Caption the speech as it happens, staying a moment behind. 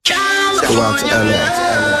Go out to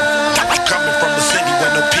LA. Coming from a city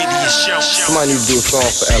where no pity is shown. Somebody need to do a song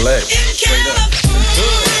for LA. Straight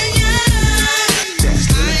up.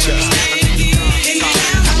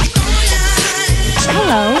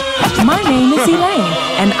 Hello, my name is Elaine,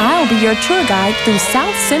 and I'll be your tour guide through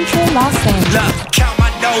South Central Los Angeles. Look, count my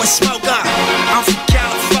dough and smoke up. I'm from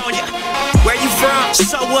California. Where you from?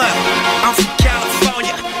 So what? I'm from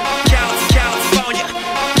California. California.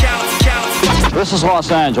 This is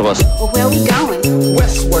Los Angeles. Well, where we going?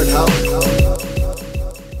 Westward, ho.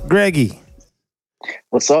 Greggy,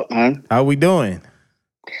 What's up, man? how we doing?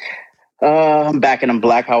 I'm back and I'm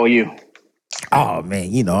black. How are you? Oh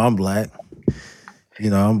man, I'm black.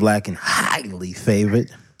 I'm black and highly favored.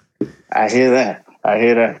 I hear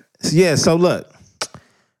that. Yeah, so look,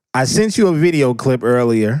 I sent you a video clip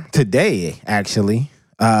earlier today, actually.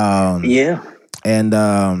 Yeah. And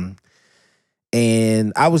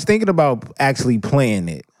I was thinking about actually playing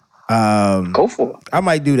it. Go for it. I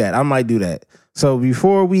might do that. So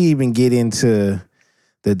before we even get into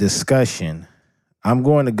the discussion, I'm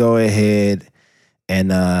going to go ahead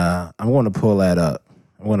and I'm going to pull that up.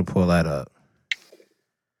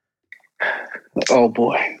 Oh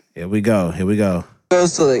boy. Here we go.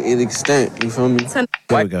 Girls to like an extent, you feel me? Here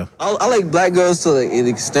we go. I like black girls to like an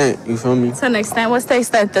extent, you feel me? To an extent. What's the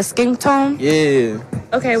extent? The skin tone? Yeah,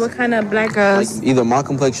 Okay, what kind of black like girls? either my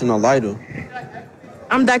complexion or lighter.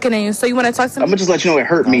 I'm darker than you, so you want to talk to I'm me? gonna just let you know it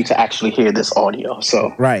hurt me to actually hear this audio.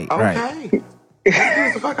 So Right.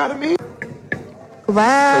 Get the fuck out of me.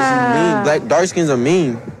 Wow. Mean, dark skins are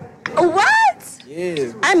mean. What?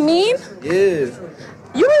 Yeah, I mean, yeah.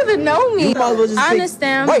 you don't even know me. You might as well just I pick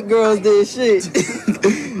understand. White girls did shit.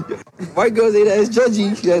 White girls ain't as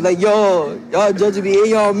judgy. Like y'all judging me and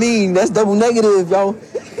y'all mean. That's double negative, y'all.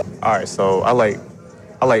 All right, so I like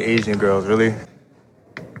Asian girls, really.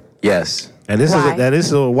 Yes, And this Why?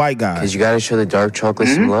 is a white guy. because you gotta show the dark chocolate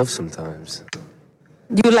some love sometimes.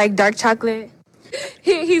 You like dark chocolate?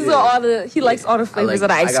 He likes all the flavors of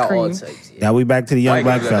the ice cream. Now we back to the young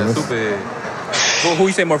black fellas. Who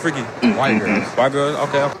you say more freaky? White girls. White girls,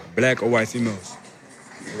 okay. Black or white females?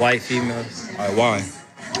 White females. All right, why?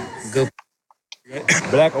 Good.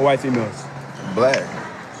 Black or white females? Black.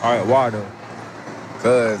 All right, why though?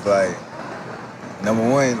 Cause like, number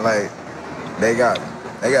one, like, they got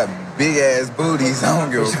big ass booties. I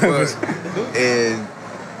don't give a fuck. And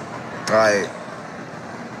like,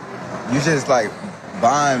 you just like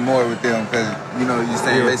bond more with them because you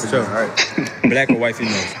stay Yeah, racist, for sure. right? Black or white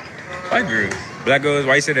females? White girls. Black girls,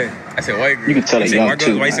 why you say that? I said white girls. You can tell they say young white girls,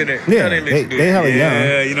 too, why you say man. that? Yeah, They let you do they it. hella young.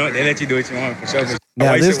 Yeah, they let you do what you want for sure. Now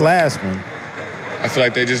Why you this say last one. I feel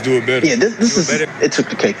like they just do it better. yeah, this is it took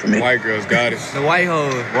the cake for me. White girls got it. The white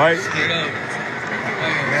hoes. White?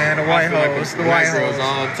 Man, the white hoes. The white girls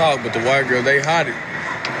hoes. on top, but the white girls, they hot it.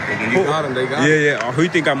 When you got them, they got Yeah. Who you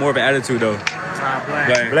think got more of an attitude though?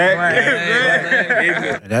 Black.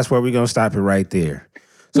 Black. That's where we're gonna stop it right there.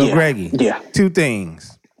 So Yeah. Greggy, Yeah. two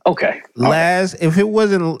things. Okay. If it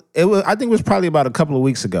wasn't, I think it was probably about a couple of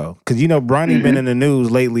weeks ago. Because Bronny been in the news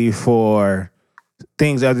lately for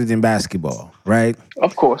things other than basketball, right?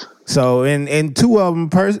 Of course. So, and two of them,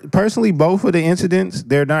 personally, both of the incidents,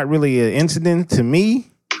 they're not really an incident to me.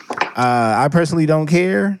 I personally don't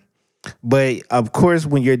care. But, of course,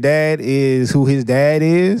 when your dad is who his dad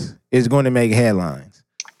is, it's going to make headlines.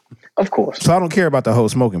 Of course. So I don't care about the whole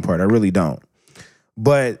smoking part. I really don't.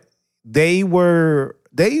 But they were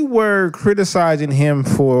criticizing him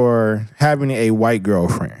for having a white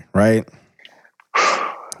girlfriend, right?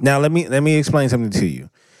 Now let me explain something to you.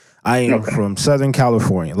 I am from Southern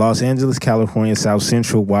California, Los Angeles, California, South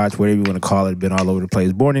Central, watch, whatever you want to call it, been all over the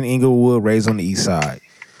place. Born in Inglewood, raised on the east side.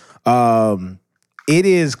 It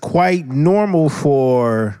is quite normal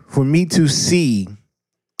for me to see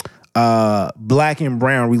black and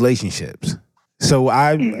brown relationships. So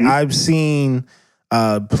I've seen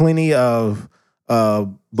plenty of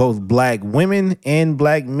both black women and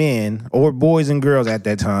black men, or boys and girls at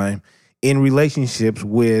that time, in relationships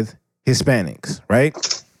with Hispanics, right?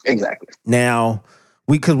 Exactly. Now,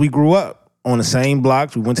 because we grew up on the same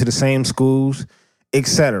blocks, we went to the same schools,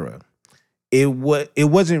 etc. It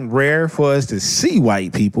wasn't rare for us to see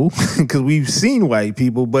white people because we've seen white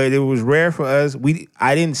people, but it was rare for us.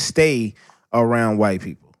 I didn't stay around white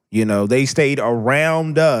people. They stayed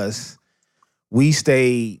around us. We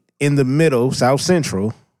stayed in the middle, South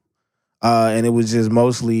Central, and it was just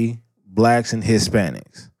mostly blacks and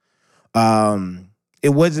Hispanics. It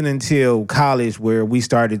wasn't until college where we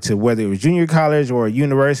started to, whether it was junior college or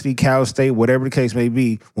university, Cal State, whatever the case may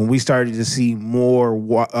be, when we started to see more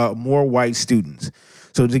white students.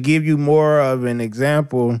 So to give you more of an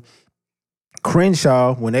example,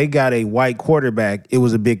 Crenshaw, when they got a white quarterback, it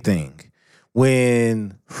was a big thing.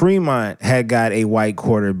 When Fremont had got a white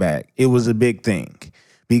quarterback, it was a big thing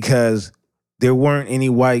because there weren't any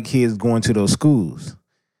white kids going to those schools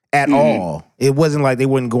at all. It wasn't like they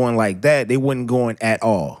weren't going like that. They weren't going at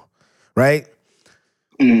all, right?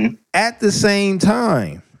 At the same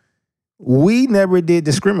time, we never did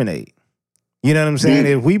discriminate. You know what I'm saying?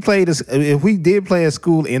 If we did play a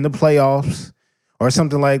school in the playoffs or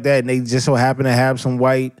something like that, and they just so happen to have some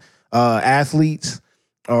white athletes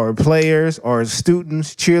or players or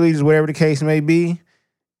students, cheerleaders, whatever the case may be,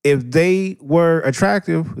 if they were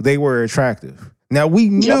attractive, they were attractive. Now, we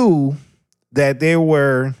knew that there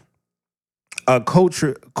were a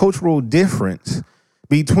cultural difference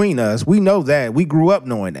between us. We know that. We grew up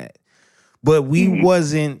knowing that. But we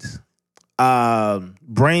wasn't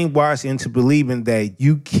brainwashed into believing that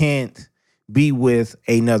you can't be with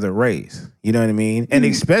another race. You know what I mean? And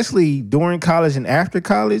especially during college and after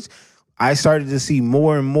college, I started to see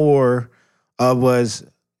more and more of us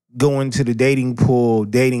going to the dating pool,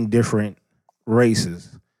 dating different races,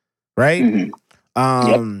 right? And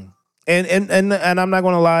I'm not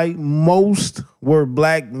gonna lie, most were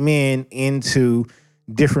black men into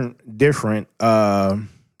different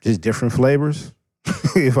just different flavors.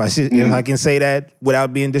 if I can say that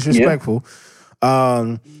without being disrespectful.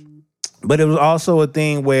 But it was also a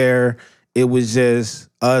thing where it was just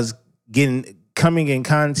us coming in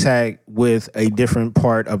contact with a different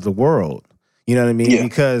part of the world. You know what I mean?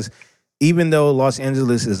 Because even though Los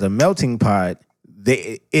Angeles is a melting pot,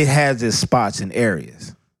 it has its spots and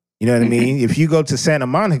areas. You know what I mean? If you go to Santa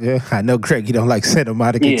Monica, I know, Greg, you don't like Santa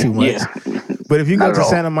Monica too much. But if you go to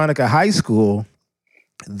Santa Monica High School,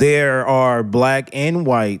 there are black and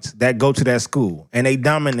whites that go to that school, and they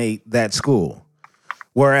dominate that school.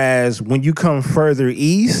 Whereas when you come further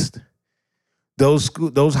east, those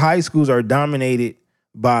high schools are dominated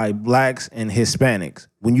by blacks and Hispanics.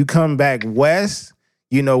 When you come back west,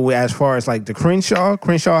 you know, as far as like the Crenshaw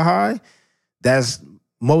High, that's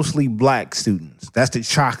mostly black students. That's the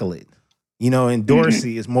chocolate. You know, and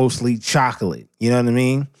Dorsey is mostly chocolate. You know what I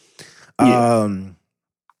mean?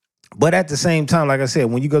 But at the same time, like I said,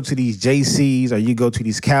 when you go to these JCs or you go to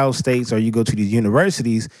these Cal States or you go to these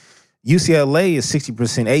universities, UCLA is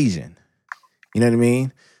 60% Asian. You know what I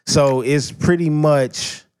mean? So it's pretty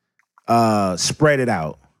much spread it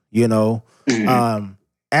out, you know?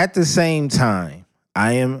 At the same time,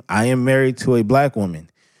 I am married to a black woman.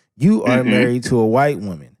 You are married to a white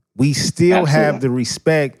woman. We still have the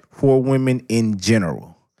respect for women in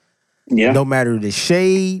general. No matter the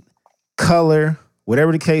shade, color,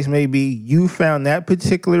 whatever the case may be, you found that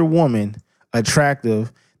particular woman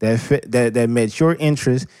attractive that met your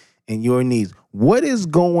interests and your needs. What is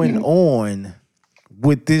going on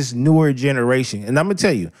with this newer generation? And I'm gonna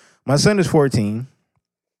tell you, my son is 14,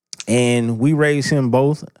 and we raised him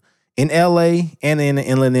both in LA and in the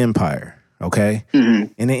Inland Empire. Okay,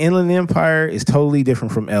 and the Inland Empire is totally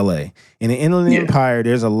different from LA. In the Inland Empire,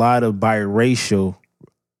 there's a lot of biracial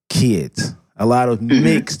kids, a lot of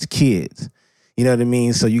mixed kids. You know what I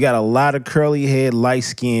mean? So you got a lot of curly head, light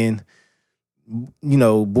skin, you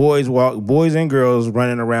know, boys and girls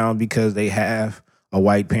running around because they have a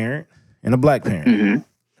white parent and a black parent.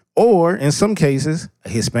 Or in some cases, a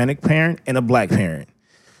Hispanic parent and a black parent.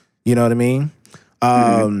 You know what I mean?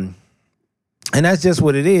 And that's just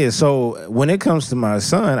what it is. So when it comes to my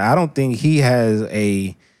son, I don't think he has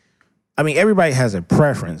everybody has a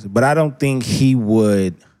preference, but I don't think he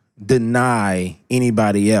would deny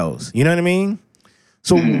anybody else. You know what I mean?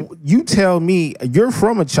 So you tell me, you're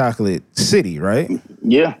from a chocolate city, right?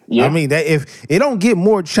 Yeah. I mean, that if it don't get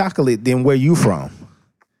more chocolate than where you from.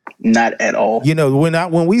 Not at all. You know,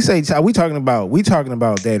 when we say we talking about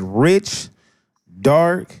that rich,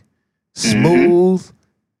 dark, smooth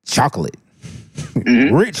chocolate.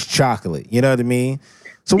 Rich chocolate. You know what I mean?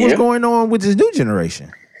 So what's going on with this new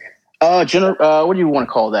generation? What do you want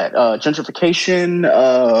to call that?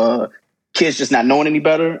 Gentrification, kids just not knowing any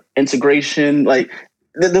better, integration. Like,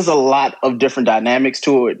 there's a lot of different dynamics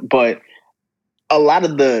to it, but a lot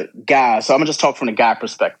of the guys, so I'm gonna just talk from the guy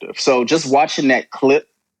perspective. So just watching that clip,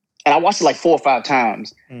 and I watched it like 4 or 5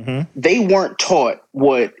 times, they weren't taught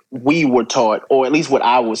what we were taught, or at least what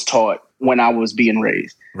I was taught when I was being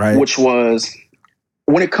raised, right? Which was,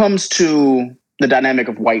 when it comes to the dynamic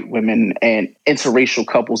of white women and interracial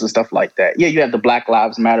couples and stuff like that. Yeah, you have the Black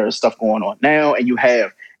Lives Matter stuff going on now, and you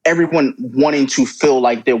have everyone wanting to feel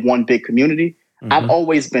like they're one big community. I've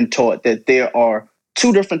always been taught that there are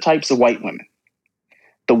 2 different types of white women.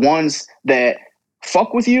 The ones that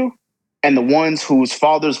fuck with you and the ones whose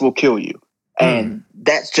fathers will kill you. And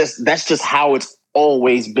that's just how it's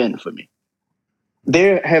always been for me.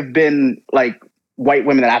 there have been like white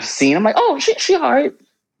women that I've seen. I'm like, oh, she all right.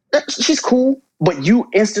 She's cool. But you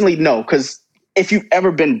instantly know, because if you've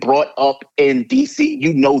ever been brought up in DC,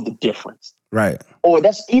 you know the difference. Right. Or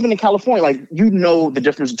that's even in California, like you know the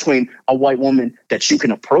difference between a white woman that you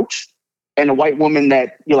can approach and a white woman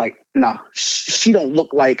that you're like, nah, she don't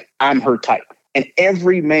look like I'm her type. And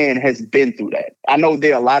every man has been through that. I know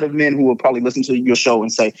there are a lot of men who will probably listen to your show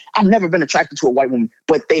and say, I've never been attracted to a white woman,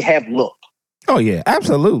 but they have looked. Oh, yeah,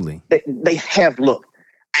 absolutely. They have looked.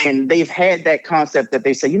 And they've had that concept that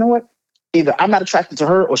they say, you know what? Either I'm not attracted to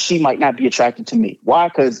her or she might not be attracted to me. Why?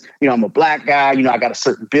 Because, I'm a black guy. I got a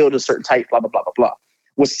certain build, a certain type, blah, blah, blah, blah, blah.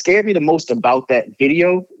 What scared me the most about that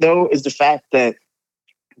video, though, is the fact that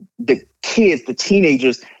the kids, the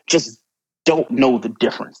teenagers, just don't know the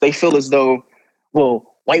difference. They feel as though,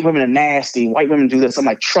 well, white women are nasty. White women do this. I'm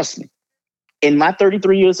like, trust me. In my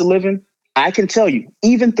 33 years of living, I can tell you,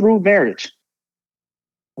 even through marriage,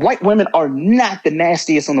 white women are not the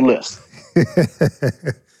nastiest on the list.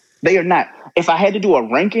 They are not. If I had to do a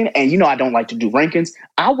ranking, and I don't like to do rankings,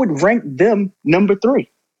 I would rank them number 3.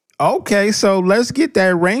 Okay, so let's get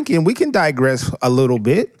that ranking. We can digress a little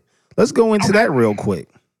bit. Let's go into that real quick.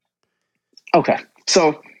 Okay,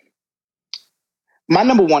 so my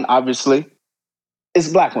number 1, obviously,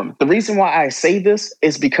 is black women. The reason why I say this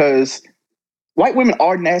is because white women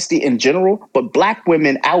are nasty in general, but black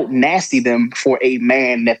women out nasty them for a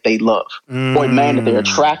man that they love, or a man that they're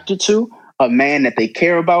attracted to, a man that they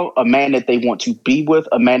care about, a man that they want to be with,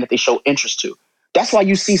 a man that they show interest to. That's why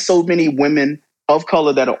you see so many women of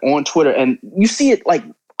color that are on Twitter, and you see it like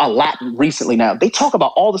a lot recently now. They talk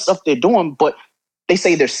about all the stuff they're doing, but they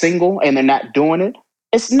say they're single and they're not doing it.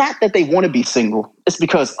 It's not that they want to be single. It's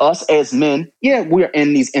because us as men, we're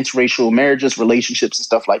in these interracial marriages, relationships, and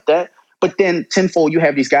stuff like that. But then tenfold, you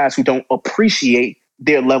have these guys who don't appreciate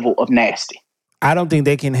their level of nasty. I don't think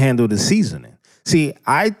they can handle the seasoning. See,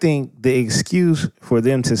 I think the excuse for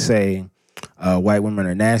them to say white women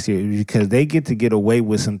are nasty is because they get away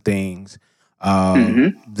with some things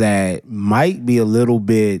that might be a little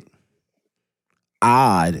bit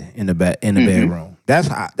odd in the bedroom. That's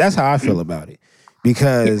how I feel about it.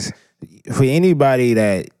 Because for anybody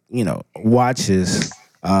that watches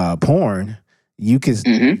porn, you can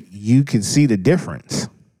see the difference.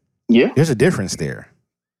 Yeah, there's a difference there.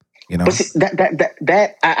 But see,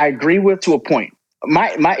 that I agree with to a point.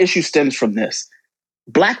 My issue stems from this: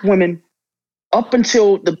 black women, up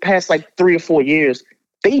until the past 3 or 4 years,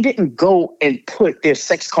 they didn't go and put their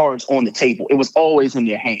sex cards on the table. It was always in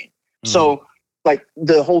their hand. So,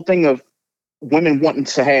 the whole thing of women wanting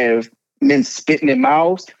to have men spit in their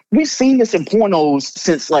mouths, we've seen this in pornos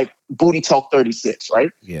since Booty Talk 36,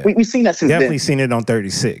 right? Yeah, we've seen that since definitely then. seen it on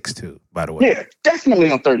 36 too, by the way. Yeah,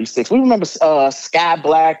 definitely on 36. We remember Sky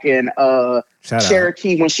Black and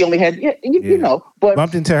Cherokee when she only had, but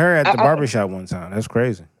bumped into her at the barbershop one time. That's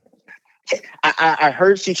crazy. I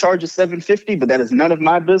heard she charges $750, but that is none of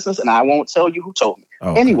my business, and I won't tell you who told me.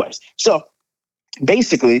 Oh, okay. Anyways, so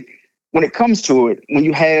basically, when it comes to it, when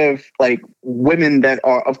you have women that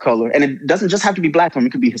are of color, and it doesn't just have to be black women,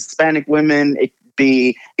 it could be Hispanic women, it could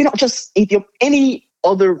be, just Ethiopian, any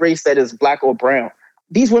other race that is black or brown.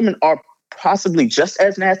 These women are possibly just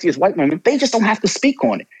as nasty as white women. They just don't have to speak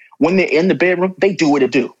on it. When they're in the bedroom, they do what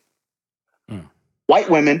it do. White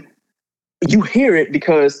women, you hear it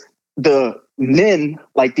because the men,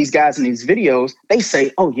 like these guys in these videos, they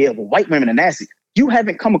say, oh yeah, well, white women are nasty. You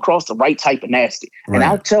haven't come across the right type of nasty. Right. And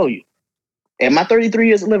I'll tell you, in my 33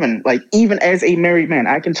 years of living, even as a married man,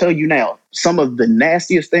 I can tell you now, some of the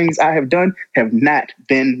nastiest things I have done have not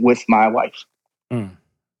been with my wife.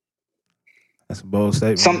 That's a bold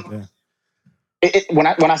statement. When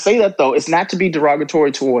I say that, though, it's not to be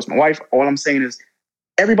derogatory towards my wife. All I'm saying is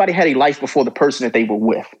everybody had a life before the person that they were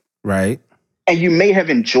with. Right. And you may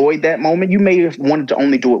have enjoyed that moment. You may have wanted to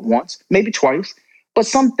only do it once, maybe twice. But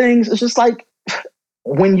some things, it's just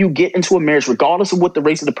when you get into a marriage, regardless of what the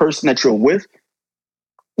race of the person that you're with,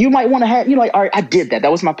 you might want to have, all right, I did that.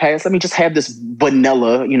 That was my past. Let me just have this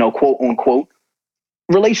vanilla, quote unquote,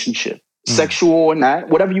 relationship, sexual or not,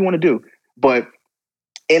 whatever you want to do. But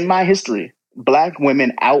in my history, black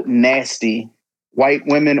women out nasty white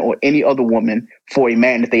women or any other woman for a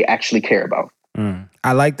man that they actually care about.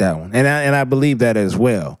 I like that one. And I believe that as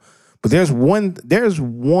well. But there's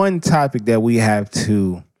one topic that we have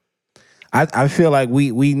to, I feel like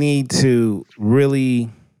we need to really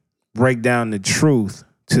break down the truth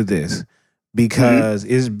to this, because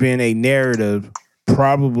it's been a narrative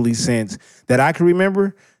probably since that I can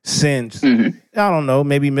remember, since I don't know,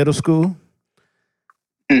 maybe middle school.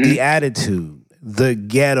 The attitude, the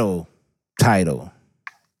ghetto title.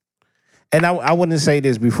 And I wouldn't say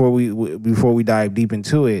this before we dive deep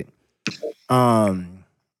into it.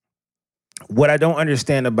 What I don't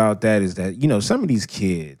understand about that is that, some of these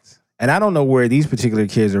kids, and I don't know where these particular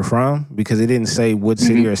kids are from because it didn't say what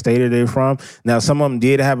city or state they're from. Now, some of them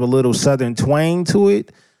did have a little Southern twang to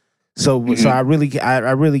it. So I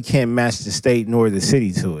really can't match the state nor the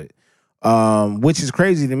city to it, which is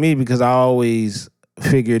crazy to me because I always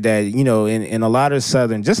figured that in a lot of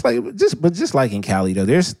Southern, just like in Cali though,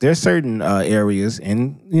 there's certain areas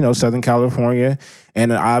in Southern California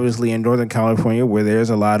and obviously in Northern California where there's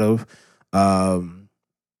a lot of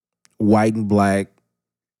white and black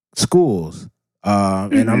schools,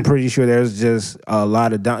 and I'm pretty sure there's just a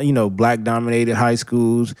lot of black dominated high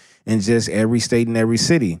schools in just every state and every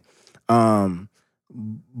city.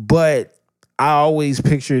 But I always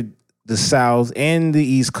pictured the South and the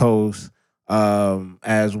East Coast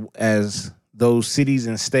as those cities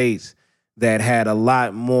and states that had a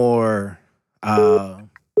lot more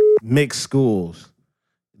mixed schools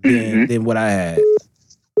than what I had,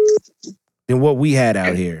 than what we had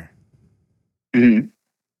out here.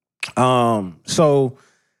 So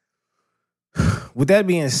with that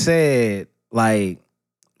being said, like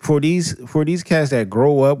for these cats that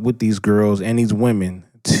grow up with these girls and these women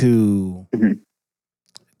to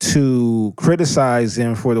criticize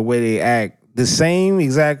them for the way they act, the same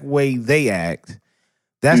exact way they act,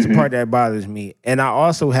 that's the part that bothers me. And I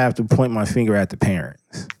also have to point my finger at the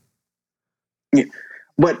parents. Yeah.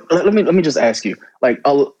 But let me just ask you, like,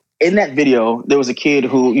 in that video, there was a kid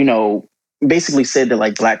who, basically said that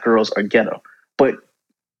like black girls are ghetto. But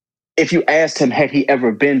if you asked him, had he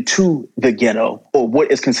ever been to the ghetto or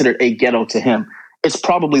what is considered a ghetto to him, it's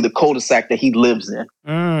probably the cul-de-sac that he lives in.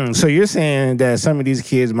 So you're saying that some of these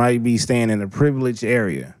kids might be staying in a privileged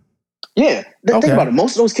area? Yeah. Think about it.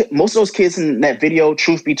 Most of those kids in that video,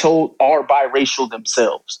 truth be told, are biracial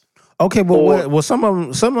themselves. Okay, but some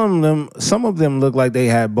of them look like they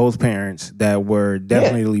had both parents that were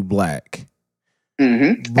definitely black.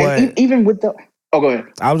 But and even with the go ahead.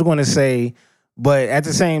 I was going to say, but at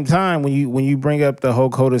the same time, when you bring up the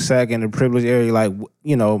whole cul-de-sac and the privileged area, like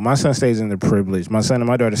my son stays in the privileged. My son and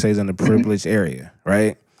my daughter stays in the privileged area,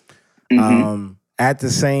 right? At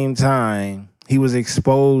the same time, he was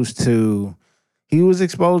exposed going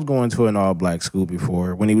to an all-black school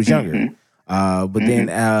before when he was younger. But then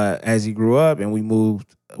as he grew up and we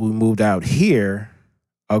moved out here,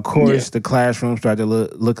 of course, the classroom started to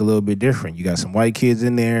look a little bit different. You got some white kids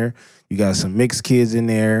in there. You got some mixed kids in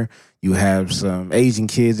there. You have some Asian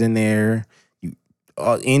kids in there.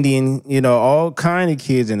 Indian, all kind of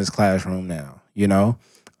kids in this classroom now.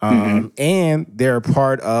 And they're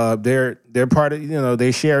part of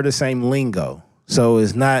they share the same lingo. So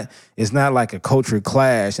it's not like a culture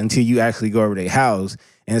clash until you actually go over their house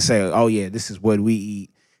and say, oh yeah, this is what we eat.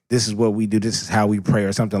 This is what we do. This is how we pray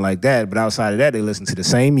or something like that. But outside of that, they listen to the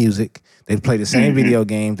same music. They play the same video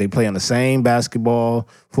games. They play on the same basketball,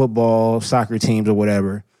 football, soccer teams or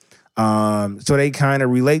whatever. So they kind of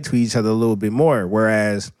relate to each other a little bit more.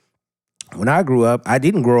 Whereas when I grew up, I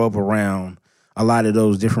didn't grow up around a lot of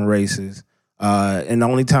those different races. And the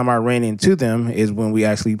only time I ran into them is when we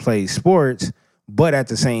actually played sports. But at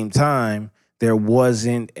the same time, there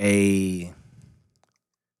wasn't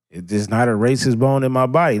there's not a racist bone in my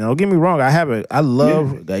body. Now, don't get me wrong. I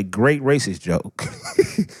love a great racist joke.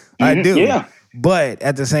 I do. Yeah. But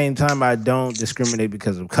at the same time, I don't discriminate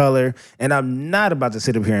because of color. And I'm not about to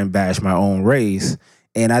sit up here and bash my own race.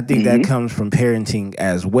 And I think that comes from parenting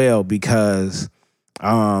as well because,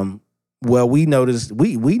 we know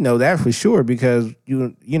that for sure because,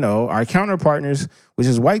 our counterpartners, which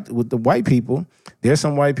is with the white people, there's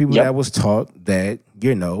some white people that was taught that,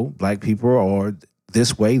 black people are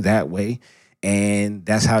this way, that way. And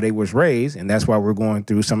that's how they was raised. And that's why we're going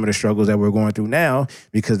through some of the struggles that we're going through now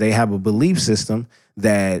because they have a belief system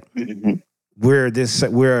that we're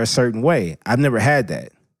a certain way. I've never had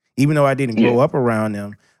that. Even though I didn't grow up around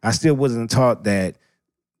them, I still wasn't taught that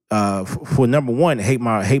for number one, hate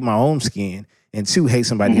my own skin, and two, hate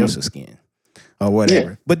somebody else's skin or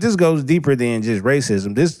whatever. But this goes deeper than just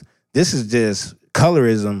racism. This is just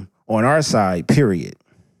colorism on our side, period.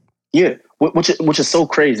 Yeah. Which is so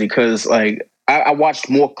crazy because like I watched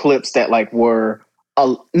more clips that like were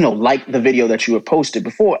like the video that you had posted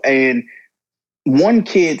before, and one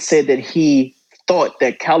kid said that he thought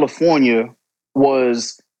that California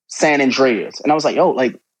was San Andreas, and I was like,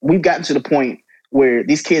 like we've gotten to the point where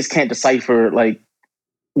these kids can't decipher like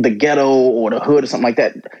the ghetto or the hood or something like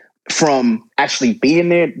that. from actually being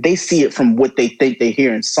there. They see it from what they think they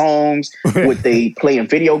hear in songs, what they play in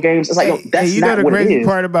video games. It's like, yo, that's you not know, what the it crazy is.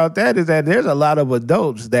 part about that is that there's a lot of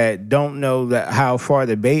adults that don't know that how far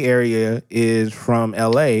the Bay Area is from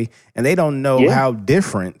LA, and they don't know how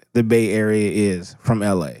different the Bay Area is from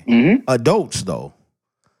LA. Adults, though.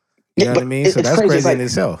 You know what I mean? So that's crazy in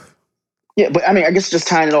itself. Yeah, but I mean, I guess just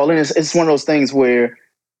tying it all in, it's one of those things where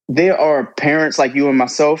there are parents like you and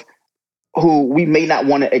myself who we may not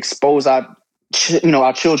want to expose our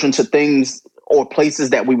children to things or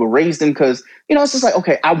places that we were raised in, because, it's just like,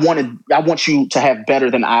 okay, I want you to have better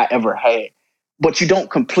than I ever had, but you don't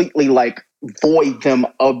completely like void them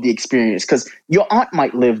of the experience, because your aunt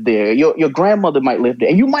might live there, your grandmother might live there,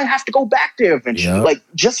 and you might have to go back there eventually. Yep. Like,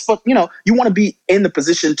 just for, you want to be in the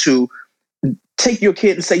position to take your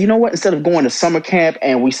kid and say, you know what, instead of going to summer camp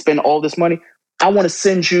and we spend all this money, I want to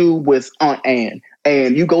send you with Aunt Ann,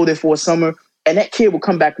 and you go there for a summer, and that kid will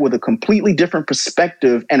come back with a completely different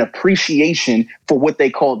perspective and appreciation for what they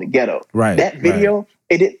call the ghetto. Right. That video,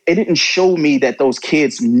 it didn't show me that those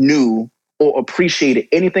kids knew or appreciated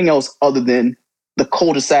anything else other than the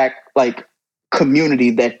cul-de-sac like community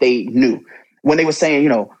that they knew. When they were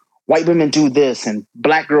saying, white women do this and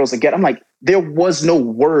black girls are ghetto, I'm like, there was no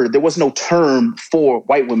word, there was no term for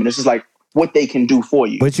white women. It's just like what they can do for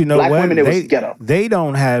you. But you know black what? Women, it was ghetto. They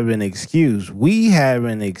don't have an excuse. We have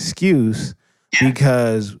an excuse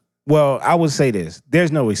because, well, I would say this.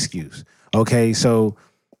 There's no excuse. Okay, so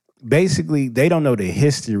basically they don't know the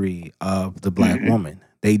history of the black woman.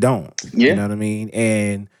 They don't. You know what I mean?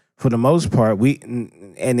 And for the most part,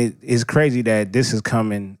 it is crazy that this is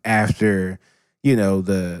coming after,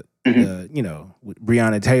 the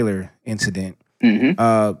Breonna Taylor incident.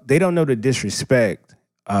 They don't know the disrespect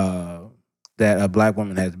that a black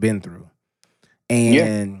woman has been through.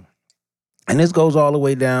 And this goes all the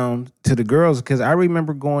way down to the girls, because I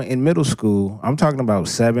remember going in middle school, I'm talking about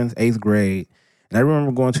 7th, 8th grade, and I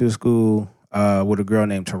remember going to a school with a girl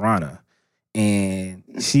named Tarana. And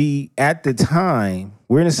she, at the time,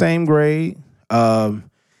 we're in the same grade.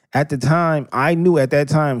 At the time, I knew at that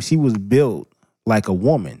time she was built like a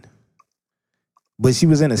woman. But she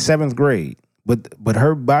was in the 7th grade. But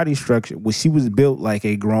her body structure, she was built like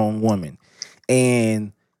a grown woman.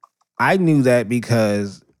 And I knew that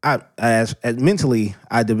because as mentally,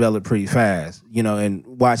 I developed pretty fast, and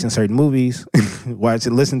watching certain movies,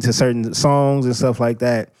 listening to certain songs and stuff like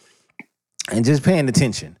that, and just paying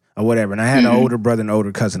attention or whatever. And I had an older brother and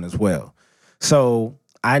older cousin as well. So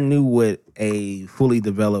I knew what a fully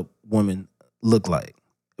developed woman looked like.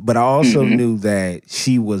 But I also knew that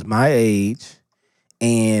she was my age,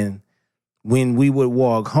 and when we would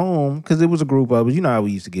walk home, because it was a group of us, how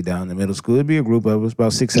we used to get down in middle school. It'd be a group of us,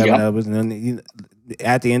 about 6, 7 of us. And then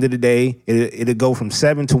at the end of the day, it'd go from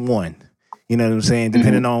 7 to 1. You know what I'm saying?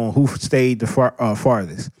 Depending on who stayed the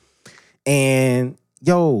farthest. And,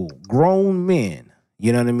 grown men,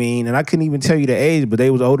 you know what I mean? And I couldn't even tell you the age, but they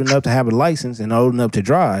was old enough to have a license and old enough to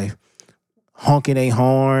drive, honking their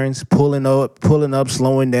horns, pulling up,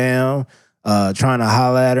 slowing down, trying to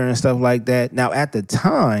holler at her and stuff like that. Now, at the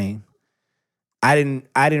time, I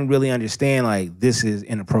didn't really understand like this is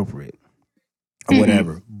inappropriate or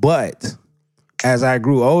whatever. But as I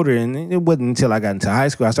grew older, and it wasn't until I got into high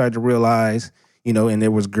school, I started to realize, and there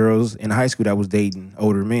was girls in high school that was dating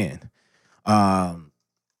older men. I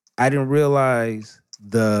didn't realize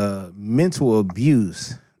the mental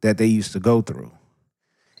abuse that they used to go through.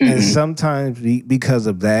 And sometimes because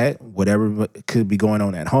of that, whatever could be going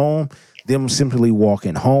on at home, them simply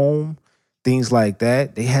walking home, things like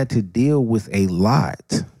that, they had to deal with a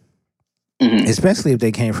lot, especially if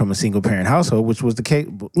they came from a single parent household, which was the case,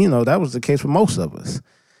 that was the case for most of us.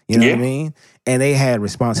 You know what I mean? And they had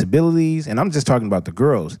responsibilities, and I'm just talking about the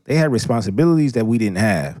girls. They had responsibilities that we didn't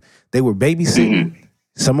have. They were babysitting.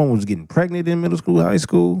 Someone was getting pregnant in middle school, high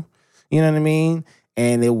school. You know what I mean?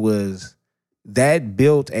 And that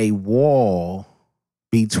built a wall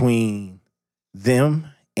between them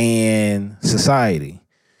and society.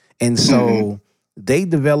 And so they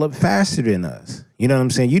developed faster than us. You know what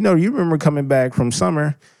I'm saying? You remember coming back from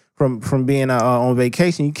summer, from being on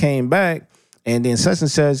vacation, you came back, and then such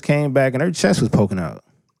and such came back and her chest was poking out.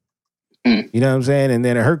 You know what I'm saying? And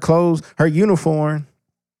then her clothes, her uniform,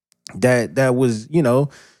 that was,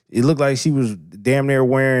 it looked like she was damn near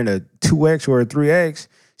wearing a 2X or a 3X.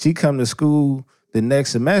 She come to school the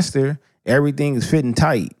next semester, everything is fitting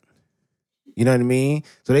tight. You know what I mean?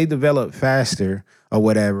 So they developed faster or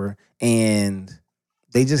whatever, and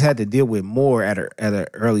they just had to deal with more at an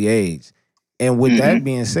early age. And with that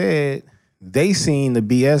being said, they seen the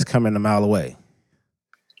BS coming a mile away.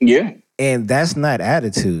 Yeah. And that's not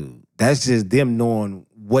attitude. That's just them knowing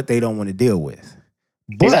what they don't want to deal with.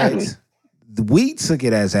 But Exactly. we took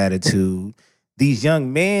it as attitude. These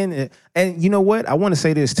young men, and you know what? I want to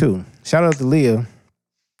say this too. Shout out to Leah.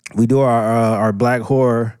 We do our Black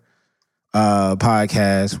Horror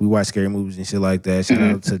podcast. We watch scary movies and shit like that. Shout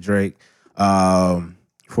out to Drake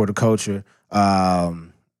for the culture.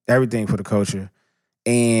 Everything for the culture.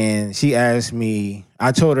 And she asked me,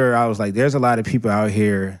 I told her, I was like, there's a lot of people out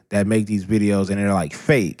here that make these videos and they're like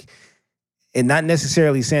fake. And not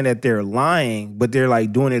necessarily saying that they're lying, but they're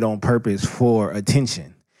like doing it on purpose for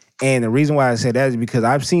attention. And the reason why I said that is because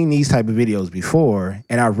I've seen these type of videos before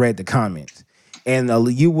and I've read the comments. And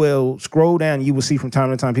you will scroll down, you will see from time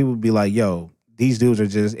to time, people will be like, yo, these dudes are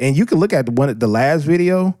just, and you can look at the last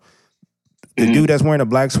video, the dude that's wearing a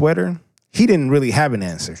black sweater, he didn't really have an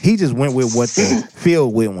answer. He just went with what the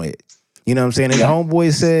field went with. You know what I'm saying? His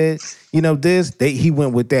homeboy said, you know, he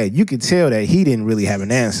went with that. You could tell that he didn't really have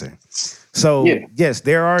an answer. So, yes,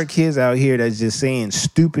 there are kids out here that's just saying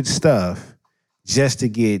stupid stuff just to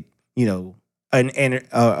get, you know,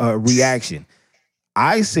 a reaction.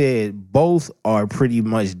 I said both are pretty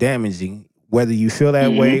much damaging, whether you feel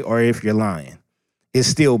that way or if you're lying. It's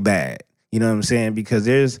still bad. You know what I'm saying? Because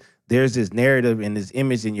there's this narrative and this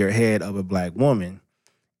image in your head of a black woman,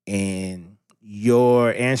 and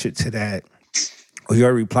your answer to that or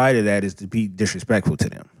your reply to that is to be disrespectful to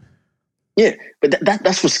them. Yeah, but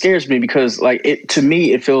that's what scares me, because like to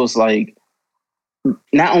me it feels like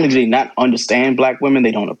not only do they not understand black women,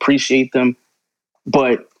 they don't appreciate them,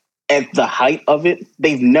 but at the height of it,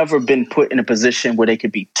 they've never been put in a position where they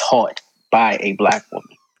could be taught by a black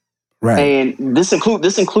woman. Right. And this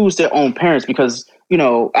includes their own parents, because, you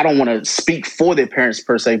know, I don't want to speak for their parents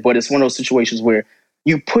per se, but it's one of those situations where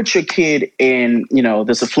you put your kid in, you know,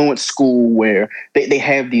 this affluent school where they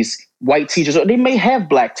have these white teachers, or they may have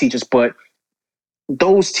black teachers, but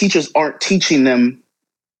those teachers aren't teaching them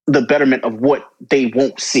the betterment of what they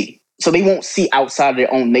won't see. So they won't see outside of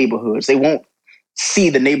their own neighborhoods. They won't see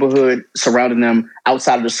the neighborhood surrounding them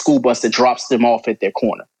outside of the school bus that drops them off at their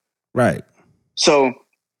corner. Right. So,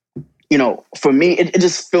 you know, for me, it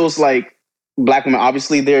just feels like black women,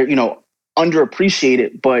 obviously they're, you know,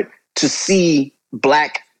 underappreciated, but to see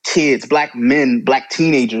black kids, black men, black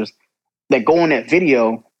teenagers that go on that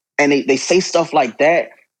video and they say stuff like that,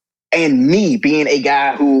 and me being a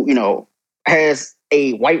guy who, you know, has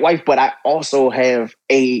a white wife, but I also have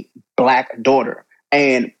a black daughter,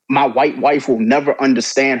 and my white wife will never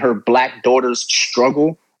understand her black daughter's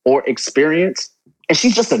struggle or experience. And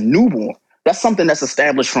she's just a newborn. That's something that's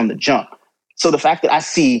established from the jump. So the fact that I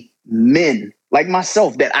see men like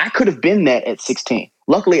myself, that I could have been that at 16.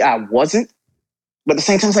 Luckily, I wasn't. But at the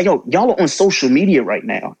same time, it's like, yo, y'all are on social media right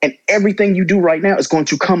now, and everything you do right now is going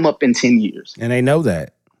to come up in 10 years. And they know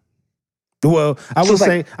that. Well,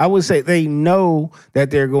 I would say they know that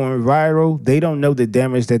they're going viral. They don't know the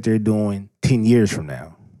damage that they're doing 10 years from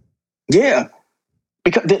now. Yeah,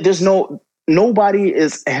 because there's nobody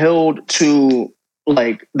is held to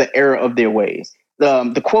like the error of their ways.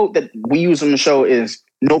 The quote that we use on the show is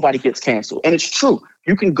nobody gets canceled. And it's true.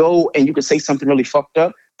 You can go and you can say something really fucked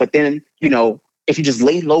up, but then, you know, if you just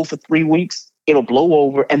lay low for 3 weeks, it'll blow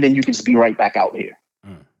over and then you can just be right back out here.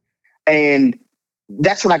 And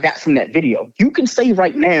that's what I got from that video. You can say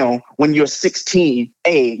right now when you're 16,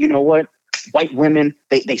 hey, you know what? White women,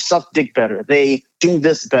 they suck dick better. They do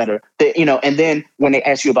this better. They, you know, and then when they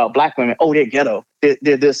ask you about black women, oh, they're ghetto.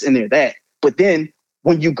 They're this and they're that. But then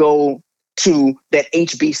when you go to that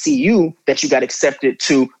HBCU that you got accepted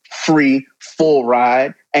to free, full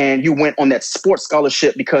ride, and you went on that sports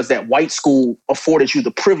scholarship because that white school afforded you the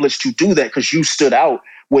privilege to do that because you stood out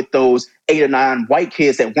with those 8 or 9 white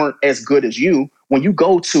kids that weren't as good as you. When you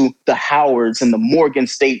go to the Howards and the Morgan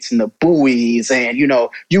States and the Bowies, and, you know,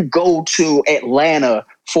 you go to Atlanta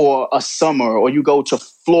for a summer, or you go to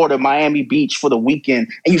Florida, Miami Beach for the weekend,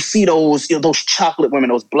 and you see those, you know, those chocolate women,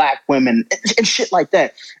 those black women and shit like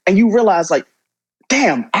that. And you realize, like,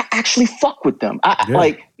 damn, I actually fuck with them.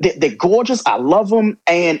 Like, they're gorgeous. I love them.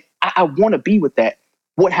 And I want to be with that.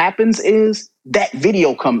 What happens is that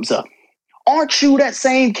video comes up. Aren't you that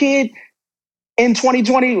same kid in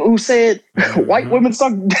 2020 who said white women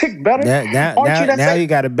suck dick better? Now you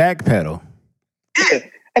got to backpedal. Yeah.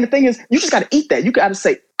 And the thing is, you just got to eat that. You got to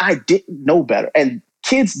say, I didn't know better. And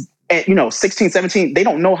kids at, 16, 17, they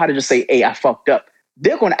don't know how to just say, hey, I fucked up.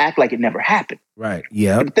 They're going to act like it never happened. Right.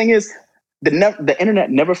 Yeah. The thing is, the internet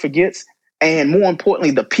never forgets. And more importantly,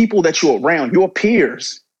 the people that you're around, your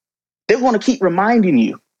peers, they're going to keep reminding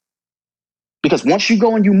you. Because once you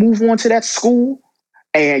go and you move on to that school,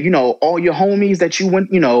 and, all your homies that you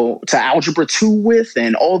went, to Algebra 2 with,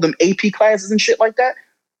 and all them AP classes and shit like that,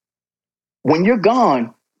 when you're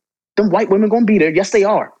gone, them white women gonna be there. Yes, they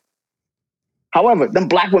are. However, them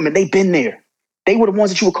black women, they've been there. They were the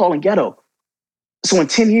ones that you were calling ghetto. So in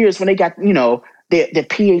 10 years, when they got, their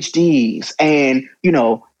PhDs and,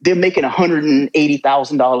 they're making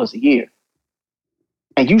 $180,000 a year.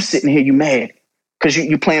 And you sitting here, you mad because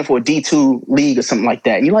you playing for a D2 league or something like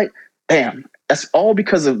that. And you're like, damn, that's all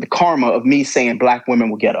because of the karma of me saying black women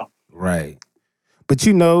were ghetto. Right. But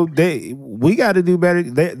we got to do better.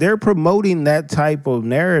 They're promoting that type of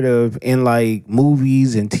narrative in like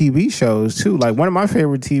movies and TV shows too. Like one of my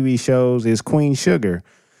favorite TV shows is Queen Sugar,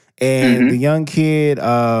 and the young kid,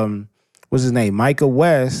 what's his name, Micah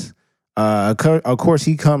West. Of course,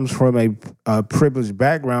 he comes from a privileged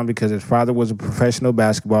background because his father was a professional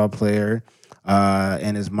basketball player,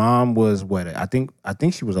 and his mom was I think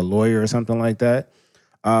she was a lawyer or something like that.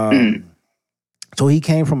 So he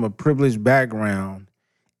came from a privileged background,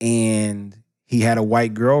 and he had a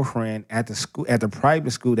white girlfriend at the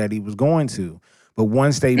private school that he was going to. But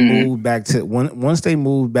once they moved back to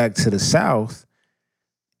the South,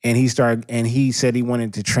 and he said he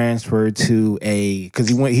wanted to transfer to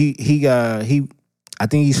because I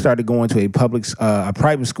think he started going to a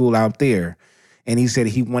private school out there, and he said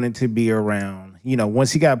he wanted to be around.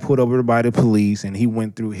 Once he got pulled over by the police, and he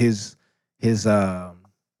went through his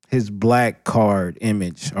black card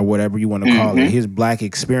image or whatever you want to call it, his black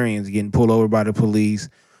experience getting pulled over by the police.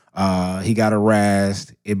 He got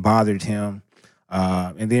harassed. It bothered him.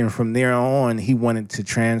 And then from there on, he wanted to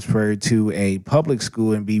transfer to a public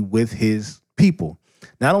school and be with his people.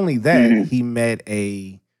 Not only that, he met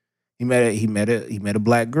a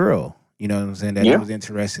black girl, you know what I'm saying, that he was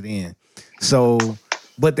interested in. So,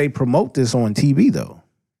 but they promote this on TV though.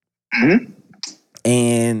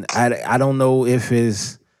 And I don't know if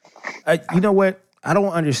it's, you know what? I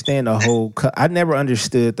don't understand the whole. I never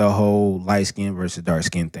understood the whole light skin versus dark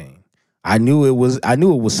skin thing. I knew it was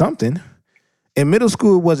something. In middle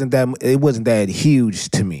school, it wasn't that huge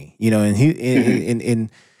to me. In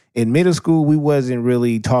middle school, we wasn't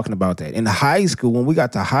really talking about that. In high school, when we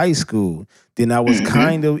got to high school, then it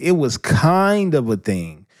was kind of a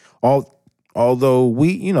thing. Although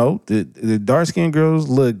we, the dark skinned girls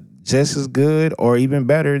look just as good or even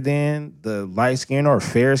better than the light skin or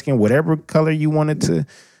fair skin, whatever color you wanted to,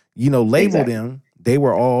 label them. They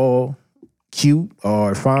were all cute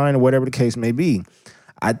or fine or whatever the case may be.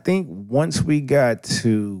 I think once we got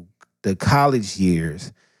to the college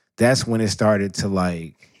years, that's when it started to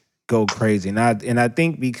like go crazy. And I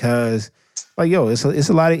think because it's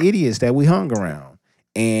a lot of idiots that we hung around,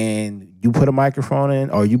 and you put a microphone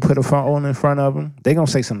in or you put a phone in front of them, they gonna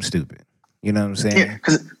say something stupid. You know what I'm saying? Yeah,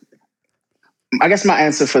 because I guess my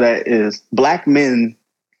answer for that is black men,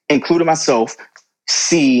 including myself,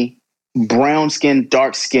 see brown skin,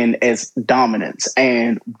 dark skin as dominance,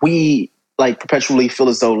 and we perpetually feel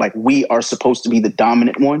as though we are supposed to be the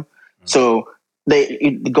dominant one. So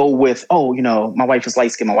they go with, my wife is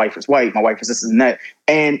light skin, my wife is white, my wife is this and that.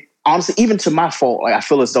 And honestly, even to my fault, I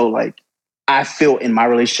feel as though I feel in my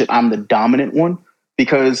relationship I'm the dominant one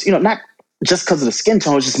because not just because of the skin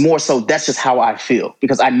tone, it's just more so that's just how I feel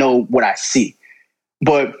because I know what I see.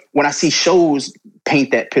 But when I see shows paint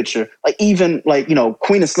that picture, even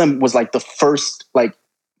Queen and Slim was the first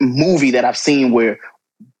movie that I've seen where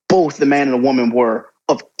both the man and the woman were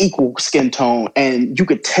of equal skin tone, and you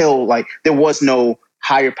could tell there was no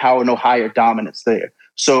higher power, no higher dominance there.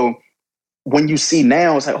 So when you see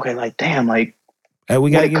now, it's okay, damn, hey,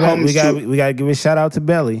 we gotta give a shout out to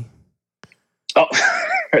Belly. Oh,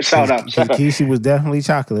 shout out. Keisha was definitely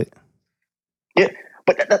chocolate. Yeah,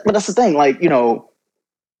 but that's the thing.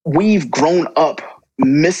 We've grown up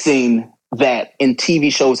missing that in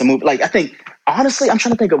TV shows and movies. I think honestly, I'm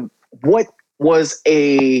trying to think of who was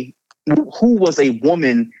a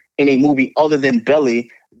woman in a movie other than Belly,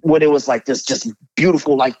 where there was this just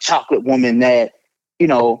beautiful chocolate woman that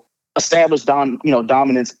established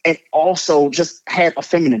dominance and also just had a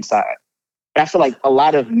feminine side. And I feel a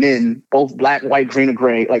lot of men, both black, white, green, or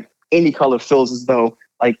gray, any color, feels as though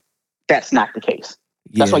that's not the case.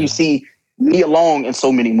 That's why you see Nia Long in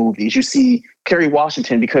so many movies. You see Kerry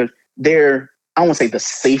Washington because they're, I don't want to say the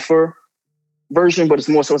safer version, but it's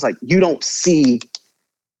more so you don't see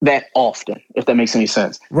that often, if that makes any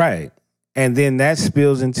sense. Right. And then that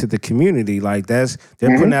spills into the community. They're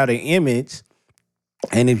putting out an image,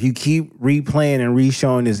 and if you keep replaying and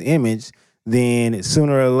re-showing this image, then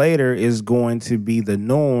sooner or later it's going to be the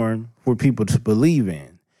norm for people to believe in.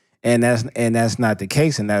 And that's not the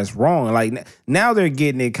case, and that's wrong. Now they're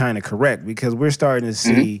getting it kind of correct because we're starting to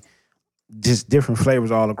see just different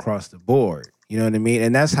flavors all across the board. You know what I mean?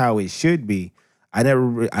 And that's how it should be. I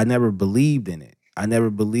never believed in it. I never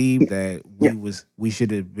believed that we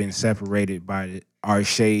should have been separated by our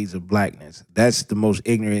shades of blackness. That's the most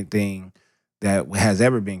ignorant thing that has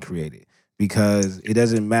ever been created, because it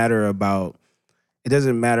doesn't matter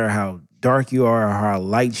how dark you are or how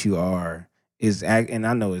light you are. And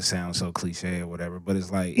I know it sounds so cliche or whatever, but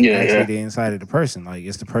it's like the inside of the person. Like,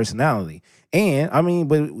 it's the personality. And I mean,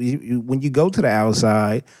 but when you go to the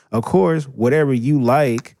outside, of course, whatever you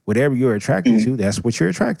like, whatever you're attracted to, that's what you're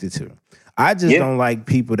attracted to. I just don't like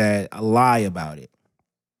people that lie about it.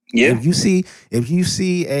 Yeah. If you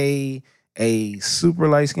see a super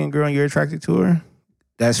light skinned girl and you're attracted to her,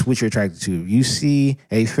 that's what you're attracted to. If you see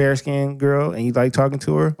a fair skinned girl and you like talking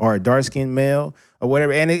to her, or a dark skinned male or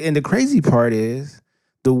whatever, and the crazy part is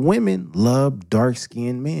the women love dark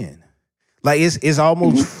skinned men. Like, it's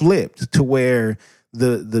almost flipped to where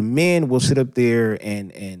the men will sit up there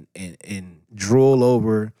and drool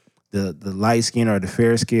over the light skin or the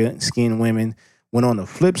fair skin women, when on the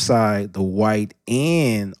flip side, the white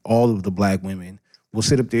and all of the black women will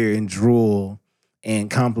sit up there and drool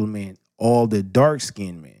and compliment all the dark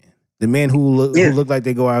skinned men. The men who look like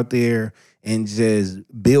they go out there and just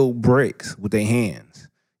build bricks with their hands.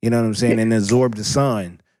 You know what I'm saying? And absorb the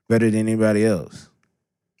sun better than anybody else.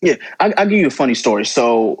 Yeah, I'll give you a funny story.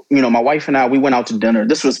 So, my wife and I, we went out to dinner.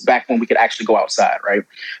 This was back when we could actually go outside, right?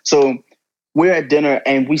 So we're at dinner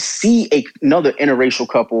and we see another interracial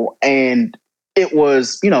couple, and it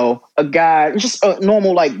was, a guy, just a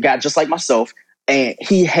normal guy, just like myself, and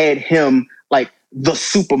he had him like the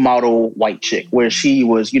supermodel white chick, where she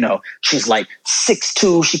was, she's like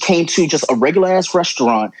 6'2". She came to just a regular ass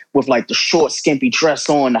restaurant with like the short, skimpy dress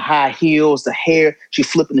on, the high heels, the hair. She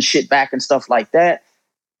flipping the shit back and stuff like that.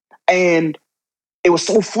 And it was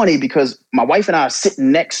so funny because my wife and I are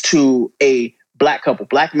sitting next to a black couple,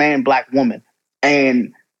 black man, black woman.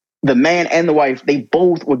 And the man and the wife, they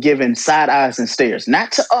both were given side eyes and stares,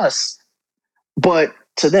 not to us, but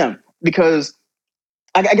to them. Because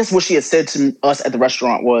I guess what she had said to us at the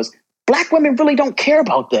restaurant was, black women really don't care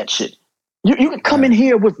about that shit. You could come in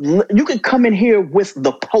here with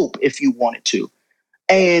the Pope if you wanted to.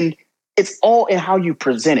 And it's all in how you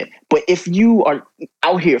present it. But if you are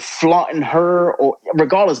out here flaunting her, or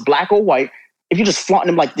regardless, black or white, if you're just flaunting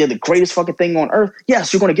them like they're the greatest fucking thing on earth,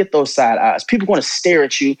 yes, you're going to get those side eyes. People are going to stare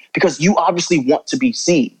at you because you obviously want to be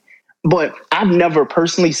seen. But I've never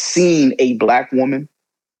personally seen a black woman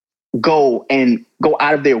go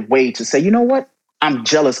out of their way to say, you know what? I'm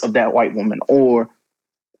jealous of that white woman, or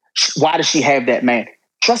why does she have that man?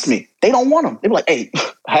 Trust me, they don't want them. They're like, hey,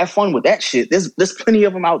 have fun with that shit. There's plenty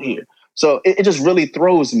of them out here. So it just really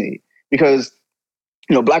throws me because,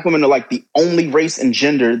 black women are like the only race and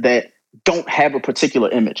gender that don't have a particular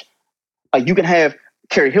image. Like, you can have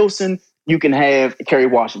Carrie Hilson, you can have Kerry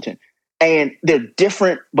Washington, and they're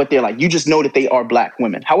different, but they're like, you just know that they are black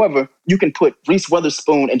women. However, you can put Reese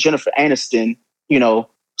Witherspoon and Jennifer Aniston,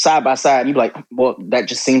 side by side, and you'd be like, well, that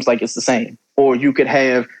just seems like it's the same. Or you could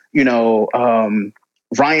have, Ryan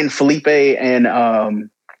Felipe and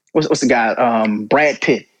what's the guy? Brad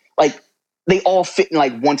Pitt. Like, they all fit in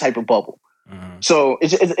like one type of bubble. Mm-hmm. So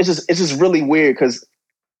it's just really weird because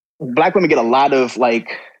black women get a lot of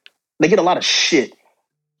shit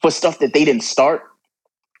for stuff that they didn't start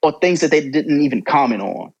or things that they didn't even comment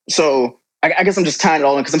on. So I guess I'm just tying it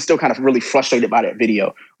all in because I'm still kind of really frustrated by that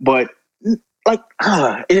video. But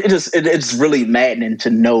it's really maddening to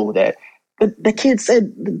know that the kid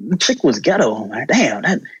said the chick was ghetto. I'm like, damn.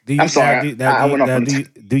 I'm sorry.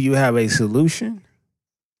 Do you have a solution?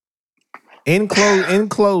 In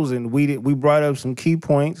closing, we brought up some key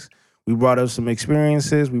points. We brought up some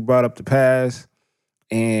experiences. We brought up the past,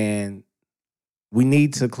 and we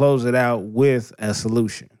need to close it out with a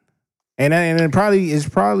solution. And it's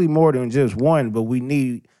probably more than just one, but we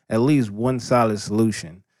need at least one solid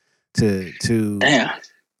solution to at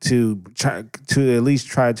least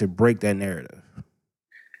try to break that narrative.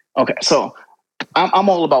 Okay, so I'm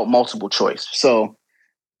all about multiple choice. So,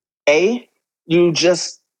 A, you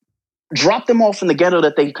just drop them off in the ghetto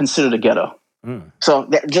that they consider the ghetto. So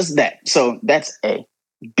that. So that's A.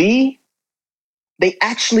 B, they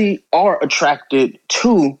actually are attracted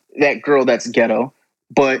to that girl that's ghetto,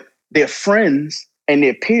 but their friends and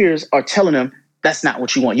their peers are telling them that's not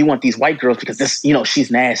what you want. You want these white girls because this,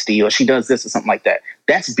 she's nasty or she does this or something like that.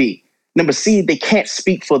 That's B. Number C, they can't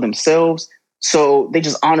speak for themselves. So they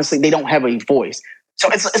just honestly, they don't have a voice. So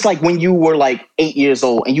it's like when you were like 8 years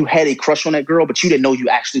old and you had a crush on that girl, but you didn't know you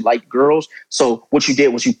actually liked girls. So what you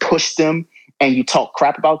did was you pushed them and you talked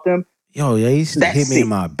crap about them. Yo, they used to hit me in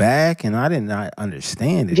my back and I did not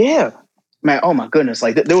understand it. Yeah. Man, oh my goodness.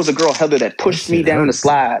 Like there was a girl, Heather, that pushed me down the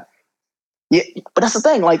slide. Yeah, but that's the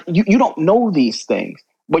thing. Like you don't know these things,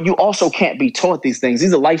 but you also can't be taught these things.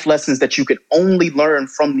 These are life lessons that you can only learn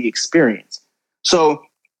from the experience. So,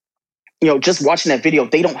 just watching that video,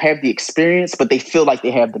 they don't have the experience, but they feel like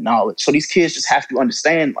they have the knowledge. So these kids just have to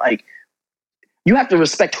understand, like, you have to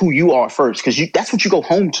respect who you are first, because that's what you go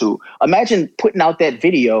home to. Imagine putting out that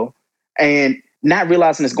video and not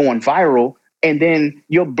realizing it's going viral. And then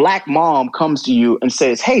your black mom comes to you and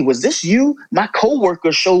says, hey, was this you? My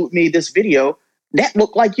coworker showed me this video that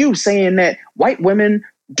looked like you, saying that white women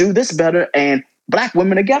do this better and black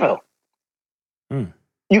women are ghetto. Mm.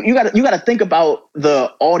 You got to think about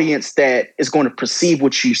the audience that is going to perceive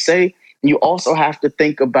what you say. And you also have to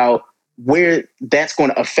think about where that's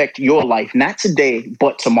going to affect your life, not today,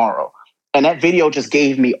 but tomorrow. And that video just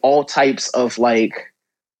gave me all types of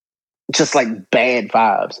just bad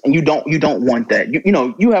vibes. And you don't want that.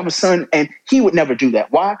 You have a son and he would never do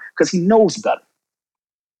that. Why? Because he knows better.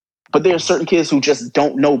 But there are certain kids who just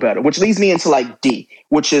don't know better, which leads me into D,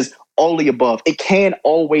 which is all the above. It can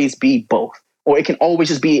always be both, or it can always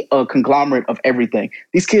just be a conglomerate of everything.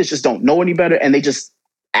 These kids just don't know any better, and they just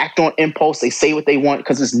act on impulse. They say what they want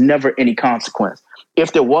because there's never any consequence.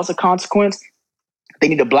 If there was a consequence, they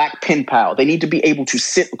need a black pen pal. They need to be able to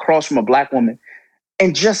sit across from a black woman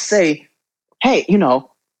and just say, hey,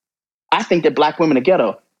 I think that black women are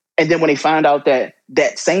ghetto. And then when they find out that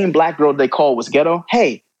that same black girl they called was ghetto,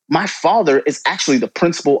 hey, my father is actually the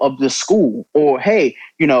principal of this school. Or, hey,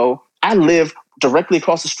 I live directly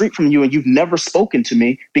across the street from you and you've never spoken to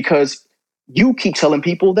me because you keep telling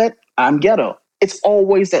people that I'm ghetto. It's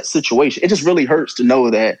always that situation. It just really hurts to know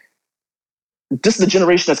that this is the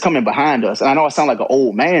generation that's coming behind us. And I know I sound like an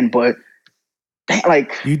old man, but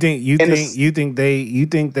you think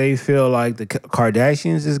they feel like the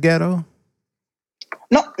Kardashians is ghetto?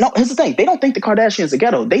 No. Here's the thing: they don't think the Kardashians are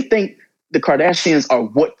ghetto. They think the Kardashians are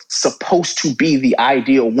what's supposed to be the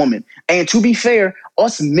ideal woman. And to be fair,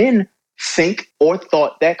 us men think or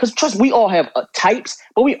thought that, because trust, we all have types,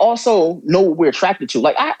 but we also know what we're attracted to.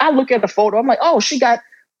 Like I look at the photo, I'm like, oh, she got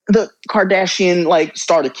the Kardashian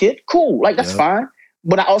starter kit. Cool, that's fine.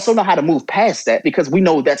 But I also know how to move past that because we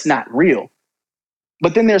know that's not real.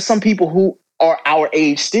 But then there's some people who are our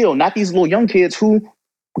age still, not these little young kids who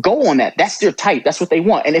go on that. That's their type. That's what they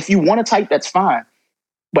want. And if you want a type, that's fine.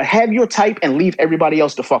 But have your type and leave everybody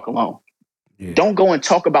else the fuck alone. Yeah. Don't go and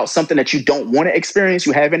talk about something that you don't want to experience,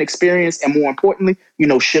 you haven't experienced, and more importantly, you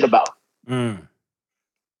know shit about. Look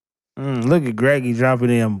at Greggy dropping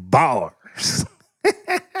in bars.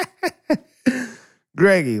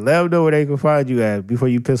 Greggy, let them know where they can find you at before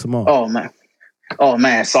you piss them off. Oh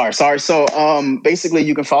man, sorry. So basically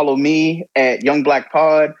you can follow me at Young Black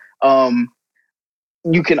Pod.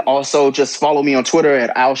 You can also just follow me on Twitter at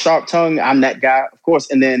Al Sharp Tongue. I'm that guy, of course.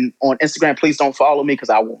 And then on Instagram, please don't follow me because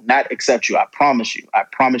I will not accept you. I promise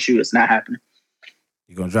you. It's not happening.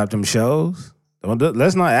 You gonna drop them shows?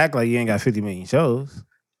 Let's not act like you ain't got 50 million shows.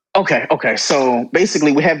 Okay. So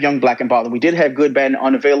basically, we have Young Black and Bothered. We did have Good, Bad, and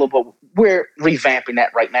Unavailable, but we're revamping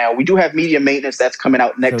that right now. We do have Media Maintenance that's coming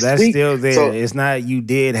out next week. So that's still there. So, it's not you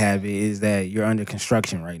did have it. It's that you're under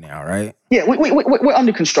construction right now, right? Yeah, we're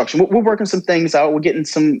under construction. We're working some things out. We're getting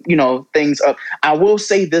some, things up. I will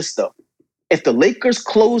say this, though. If the Lakers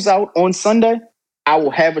close out on Sunday, I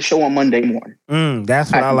will have a show on Monday morning.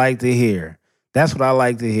 That's what I like to hear.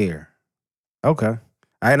 Okay.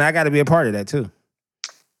 And I got to be a part of that, too.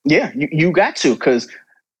 Yeah, you got to, because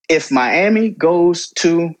if Miami goes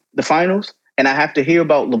to the finals and I have to hear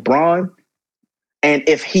about LeBron and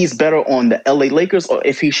if he's better on the LA Lakers or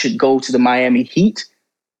if he should go to the Miami Heat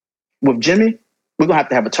with Jimmy, we're going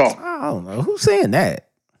to have a talk. I don't know. Who's saying that?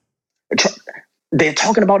 They're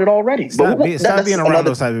talking about it already. Stop being around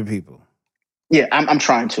those type of people. Yeah, I'm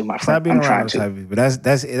trying to, my friend. Stop being around those type of people.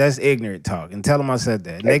 That's ignorant talk. And tell them I said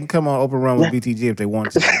that. And they can come on Open Run with BTG if they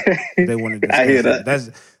want to. If they want to discuss I hear that.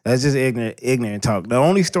 That's just ignorant talk. The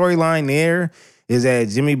only storyline there is that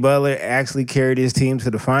Jimmy Butler actually carried his team to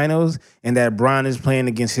the finals and that Bron is playing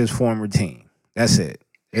against his former team. That's it.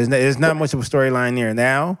 There's not much of a storyline there.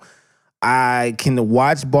 Now, I can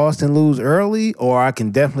watch Boston lose early, or I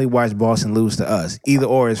can definitely watch Boston lose to us. Either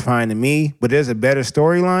or is fine to me, but there's a better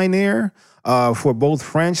storyline there for both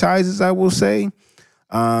franchises, I will say.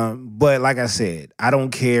 But like I said, I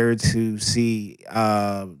don't care to see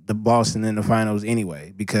the Boston in the finals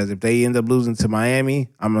anyway, because if they end up losing to Miami,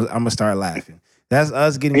 I'm gonna start laughing. That's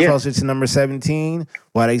us getting closer to number 17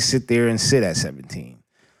 while they sit there and sit at 17.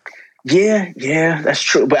 Yeah, that's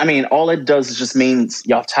true. But I mean, all it does is just means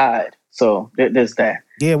y'all tied. So there's that.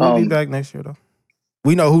 Yeah, we'll be back next year though.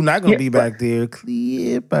 We know who's not gonna be back there.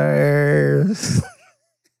 Clippers.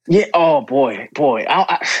 Yeah. Oh boy.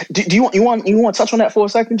 Do you want to touch on that for a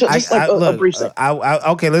second? Just a brief second.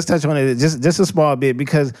 Okay, let's touch on it just a small bit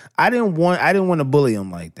because I didn't want to bully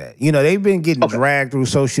them like that. You know, they've been getting dragged through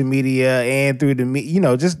social media and through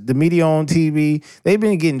just the media on TV. They've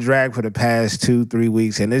been getting dragged for the past 2-3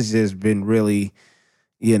 weeks, and it's just been really,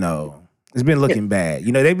 it's been looking bad.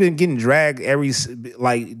 You know, they've been getting dragged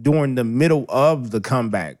during the middle of the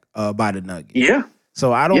comeback by the Nuggets. Yeah.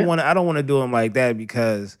 So I don't want to do them like that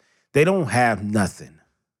because they don't have nothing.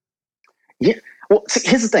 Yeah. Well, see,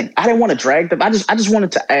 here's the thing. I didn't want to drag them. I just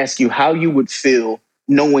wanted to ask you how you would feel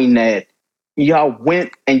knowing that y'all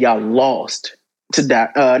went and y'all lost to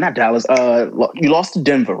not Dallas. You lost to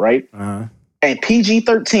Denver, right? Uh-huh. And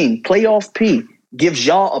PG-13 playoff P gives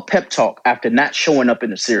y'all a pep talk after not showing up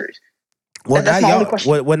in the series. Well, that's my only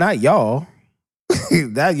question. Well, not y'all.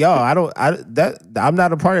 That y'all, I'm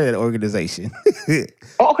not a part of that organization. Okay.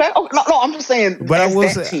 No, I'm just saying. But I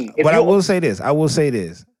will say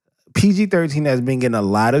this. PG-13 has been getting a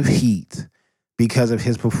lot of heat because of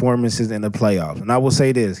his performances in the playoffs, and I will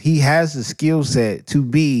say this: he has the skill set to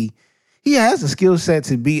be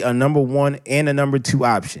a number one and a number two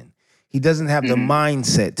option. He doesn't have the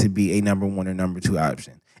mindset to be a number one or number two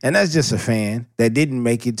option. And that's just a fan that didn't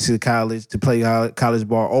make it to college to play college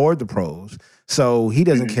ball or the pros. So he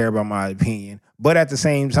doesn't care about my opinion. But at the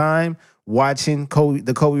same time, watching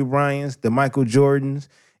the Kobe Bryants, the Michael Jordans,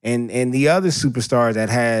 and the other superstars that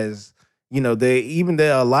has, even the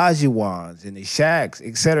Olajuwons and the Shaqs,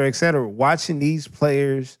 et cetera, watching these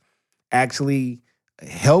players actually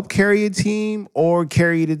help carry a team or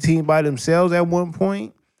carry the team by themselves at one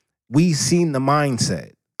point, we've seen the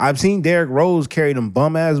mindset. I've seen Derrick Rose carry them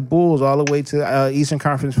bum-ass Bulls all the way to Eastern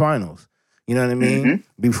Conference Finals. You know what I mean? Mm-hmm.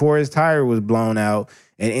 Before his tire was blown out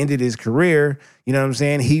and ended his career, you know what I'm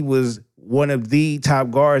saying? He was one of the top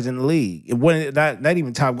guards in the league. Not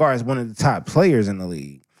even top guards, one of the top players in the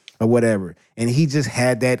league or whatever. And he just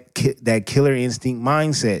had that killer instinct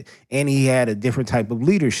mindset, and he had a different type of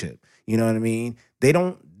leadership. You know what I mean?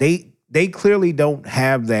 They clearly don't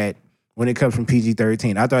have that when it comes from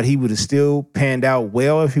PG-13. I thought he would have still panned out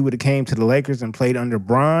well if he would have came to the Lakers and played under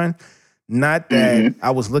Bron. Not that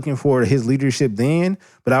I was looking for his leadership then,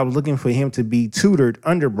 but I was looking for him to be tutored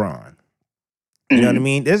under Bron. You know what I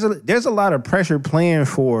mean? There's a lot of pressure playing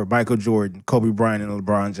for Michael Jordan, Kobe Bryant, and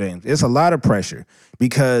LeBron James. It's a lot of pressure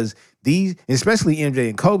because these, especially MJ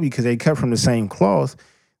and Kobe, because they cut from the same cloth,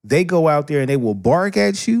 they go out there and they will bark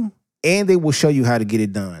at you and they will show you how to get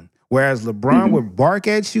it done. Whereas LeBron would bark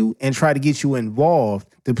at you and try to get you involved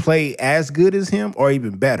to play as good as him or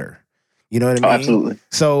even better. You know what I mean? Absolutely.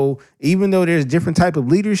 So even though there's different type of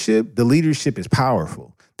leadership, the leadership is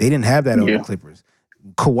powerful. They didn't have that over the Clippers.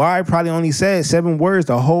 Kawhi probably only said 7 words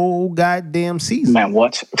the whole goddamn season. Man,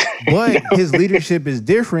 what? But his leadership is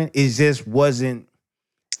different. It just wasn't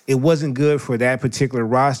good for that particular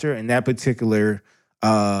roster and that particular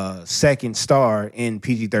second star in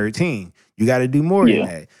PG-13. You got to do more than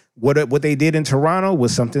that. What they did in Toronto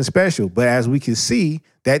was something special. But as we can see,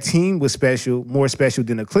 that team was more special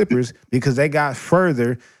than the Clippers because they got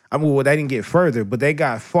further. I mean, well, they didn't get further, but they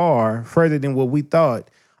got further than what we thought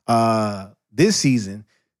this season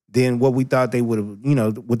than what we thought they would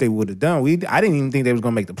have, what they would have done. I didn't even think they was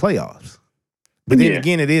going to make the playoffs. But then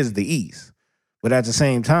again, it is the East. But at the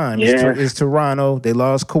same time, it's Toronto. They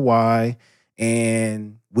lost Kawhi,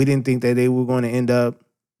 and we didn't think that they were going to end up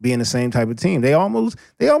being the same type of team. They almost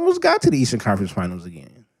got to the Eastern Conference Finals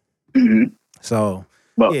again. Mm-hmm. So,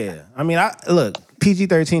 I mean, look,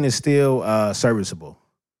 PG-13 is still serviceable.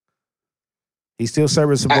 He's still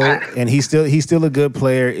serviceable, and he's still a good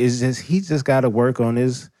player. He's just got to work on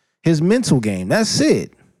his mental game. That's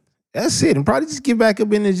it. And probably just get back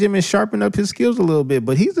up in the gym and sharpen up his skills a little bit.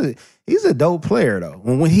 But he's a dope player though.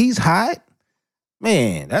 When he's hot,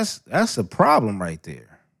 man, that's a problem right there.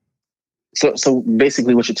 So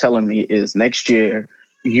basically what you're telling me is next year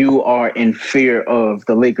you are in fear of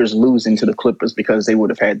the Lakers losing to the Clippers because they would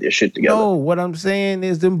have had their shit together. No, what I'm saying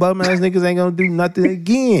is them bum ass niggas ain't gonna do nothing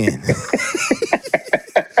again.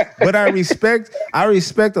 But I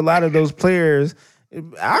respect a lot of those players.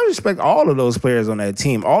 I respect all of those players on that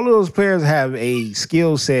team. All of those players have a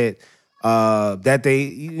skill set that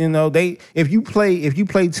if you play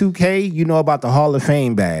 2K, you know about the Hall of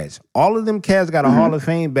Fame badge. All of them cats got a Hall of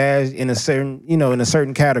Fame badge in a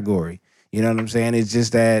certain category. You know what I'm saying? It's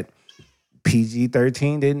just that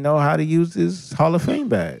PG-13 didn't know how to use this Hall of Fame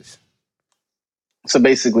badge. So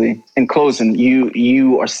basically, in closing,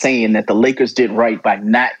 you are saying that the Lakers did right by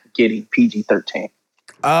not getting PG-13.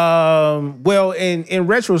 Well, in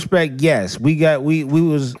retrospect, yes, we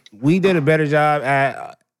did a better job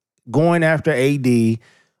at going after AD.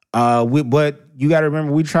 But you got to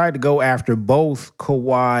remember, we tried to go after both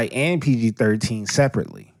Kawhi and PG-13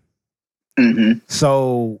 separately. Mm-hmm.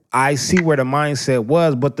 So I see where the mindset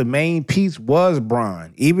was, but the main piece was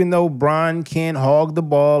Bron. Even though Bron can hog the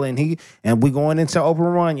ball and we going into open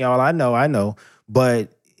run, y'all. I know, but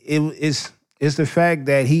it's the fact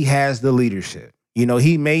that he has the leadership. You know,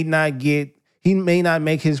 he may not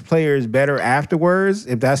make his players better afterwards,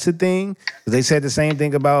 if that's the thing. They said the same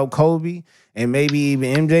thing about Kobe and maybe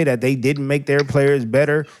even MJ, that they didn't make their players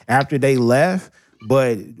better after they left.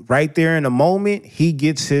 But right there in the moment, he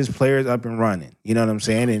gets his players up and running. You know what I'm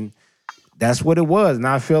saying? And that's what it was. And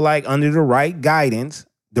I feel like under the right guidance,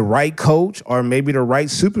 the right coach, or maybe the right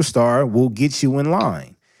superstar will get you in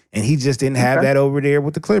line. And he just didn't have that over there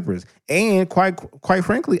with the Clippers. And quite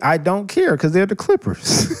frankly, I don't care because they're the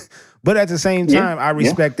Clippers. But at the same time, I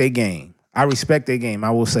respect their game. I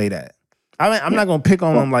will say that. I'm not going to pick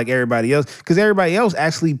on them like everybody else, because everybody else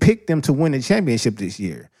actually picked them to win the championship this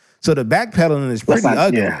year. So the backpedaling is pretty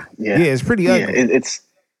ugly. Yeah, it's pretty ugly.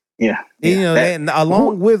 You know, and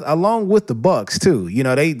along with the Bucks too. You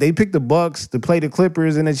know, they picked the Bucks to play the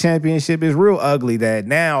Clippers in the championship. It's real ugly that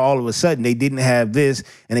now all of a sudden they didn't have this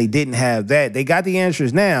and they didn't have that. They got the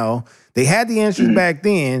answers now. They had the answers back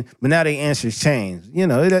then, but now the answers changed. You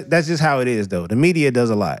know, that's just how it is, though. The media does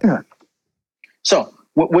a lot. Yeah. So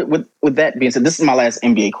with that being said, this is my last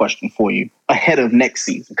NBA question for you ahead of next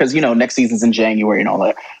season, because you know next season's in January and all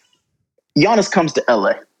that. Giannis comes to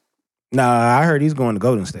LA. Nah, I heard he's going to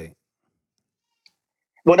Golden State.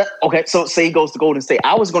 Well, okay. So say he goes to Golden State.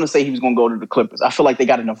 I was going to say he was going to go to the Clippers. I feel like they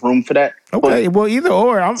got enough room for that. Okay. Well, either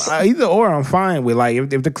or, I'm fine with. Like,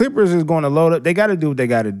 if the Clippers is going to load up, they got to do what they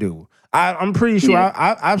got to do. I'm pretty sure.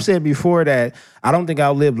 I've said before that I don't think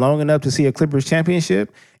I'll live long enough to see a Clippers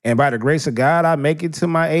championship. And by the grace of God, I make it to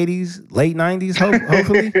my 80s, late 90s,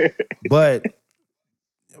 hopefully. But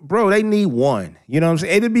bro, they need one. You know what I'm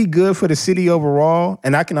saying? It'd be good for the city overall.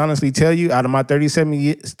 And I can honestly tell you, out of my 37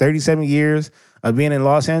 years of being in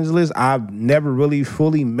Los Angeles, I've never really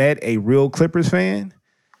fully met a real Clippers fan.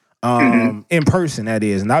 In person, that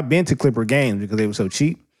is. And I've been to Clipper games because they were so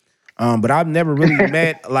cheap. But I've never really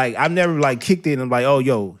I've never kicked it and like, oh,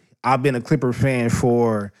 yo, I've been a Clipper fan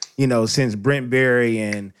for, you know, since Brent Berry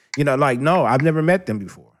and, you know, no, I've never met them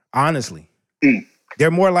before, honestly. They're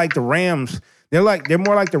more like the Rams. They're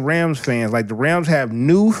more like the Rams fans. Like the Rams have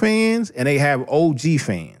new fans and they have OG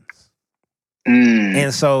fans.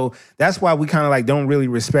 And so that's why we kind of don't really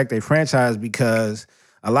respect a franchise, because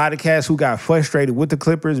a lot of cats who got frustrated with the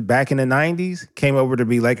Clippers back in the 90s came over to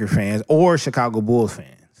be Laker fans or Chicago Bulls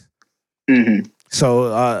fans.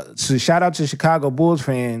 So shout out to Chicago Bulls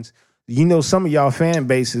fans. You know, some of y'all fan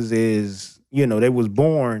bases is, you know, they was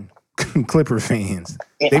born Clipper fans.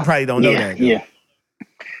 They probably don't know that. Yeah,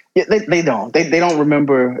 they don't. They don't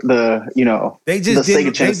remember the, you know, they just the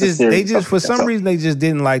didn't, Sega Genesis they just for like some reason they just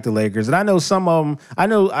didn't like the Lakers. And I know some of them. I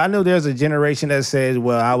know there's a generation that says,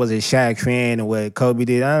 well, I was a Shaq fan and what Kobe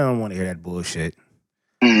did. I don't want to hear that bullshit.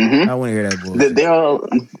 I don't want to hear that bullshit.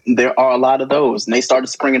 There are a lot of those, and they started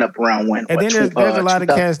springing up around when. And then there's a lot of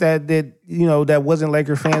cats that did, you know, that wasn't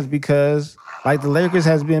Laker fans because the Lakers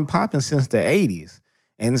has been popping since the 80s.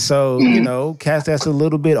 And so, you know, cats that's a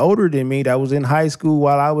little bit older than me that was in high school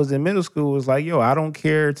while I was in middle school was like, yo, I don't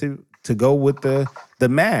care to go with the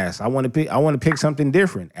mass. I want to pick something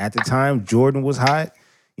different. At the time, Jordan was hot,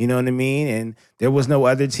 you know what I mean? And there was no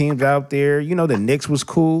other teams out there. You know, the Knicks was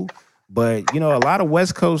cool. But, you know, a lot of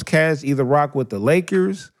West Coast cats either rock with the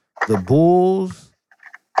Lakers, the Bulls,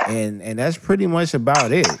 and that's pretty much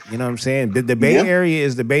about it. You know what I'm saying? The Bay Area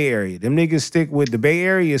is the Bay Area. Them niggas stick with the Bay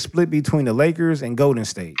Area is split between the Lakers and Golden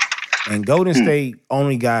State. And Golden State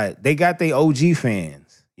only got their OG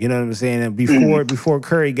fans. You know what I'm saying? And before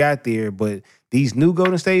Curry got there, but these new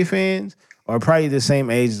Golden State fans are probably the same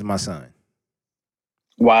age as my son.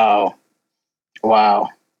 Wow.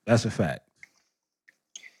 That's a fact.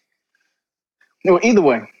 Well, either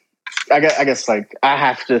way, I guess I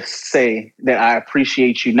have to say that I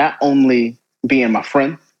appreciate you not only being my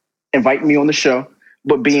friend, inviting me on the show,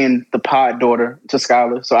 but being the pod daughter to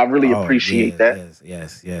Skylar. So I really appreciate that.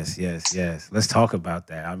 Yes. Let's talk about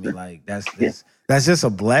that. I mean, that's just a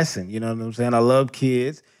blessing. You know what I'm saying? I love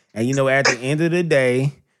kids. And, you know, at the end of the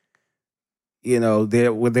day, you know,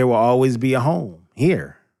 there will always be a home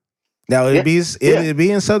here. Now, it'd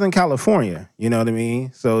be in Southern California, you know what I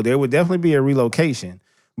mean? So there would definitely be a relocation,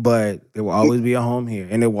 but there will always be a home here,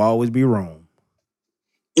 and there will always be Rome.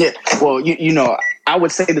 Yeah, well, you know, I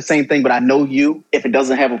would say the same thing, but I know you. If it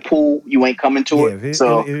doesn't have a pool, you ain't coming to it.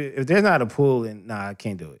 If there's not a pool, then I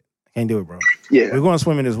can't do it. Can't do it, bro. Yeah. We're going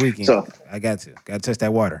swimming this weekend. So I got to touch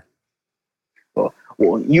that water. Well,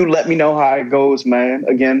 Well, you let me know how it goes, man.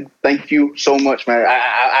 Again, thank you so much, man.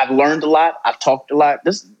 I've learned a lot. I've talked a lot.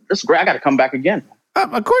 This is great. I got to come back again.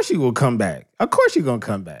 Of course you will come back. Of course you're going to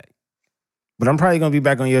come back. But I'm probably going to be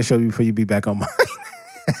back on your show before you be back on mine.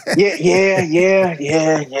 Yeah.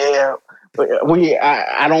 But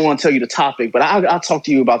I don't want to tell you the topic, but I'll talk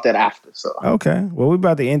to you about that after. So okay, well, we're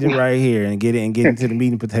about to end it right here and get into the meat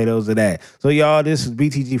and potatoes of that. So y'all, this is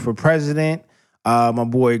BTG for President. My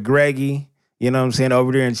boy Greggy, you know what I'm saying,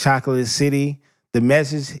 over there in Chocolate City. The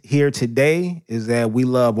message here today is that we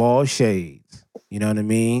love all shades. You know what I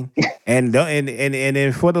mean?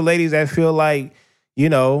 and for the ladies that feel like, you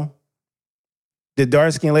know, the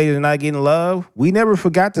dark-skinned ladies are not getting love, we never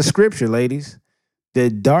forgot the scripture, ladies. The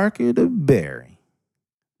darker the berry,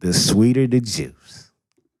 the sweeter the juice.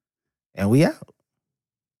 And we out.